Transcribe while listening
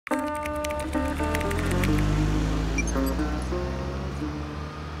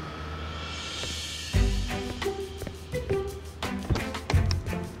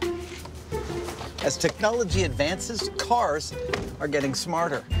As technology advances, cars are getting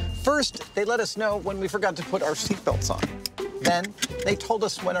smarter. First, they let us know when we forgot to put our seatbelts on. Then, they told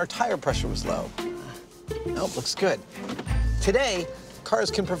us when our tire pressure was low. Oh, looks good. Today,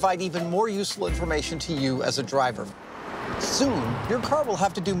 cars can provide even more useful information to you as a driver. Soon, your car will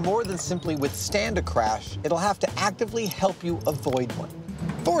have to do more than simply withstand a crash. It'll have to actively help you avoid one.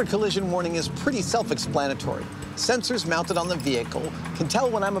 Forward collision warning is pretty self-explanatory. Sensors mounted on the vehicle can tell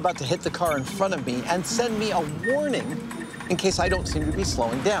when I'm about to hit the car in front of me and send me a warning in case I don't seem to be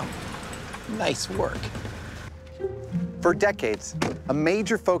slowing down. Nice work. For decades, a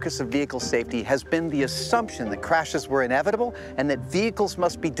major focus of vehicle safety has been the assumption that crashes were inevitable and that vehicles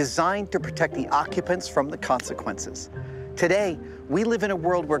must be designed to protect the occupants from the consequences. Today, we live in a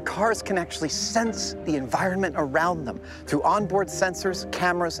world where cars can actually sense the environment around them through onboard sensors,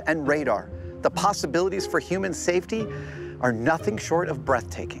 cameras, and radar. The possibilities for human safety are nothing short of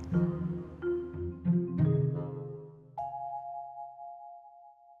breathtaking.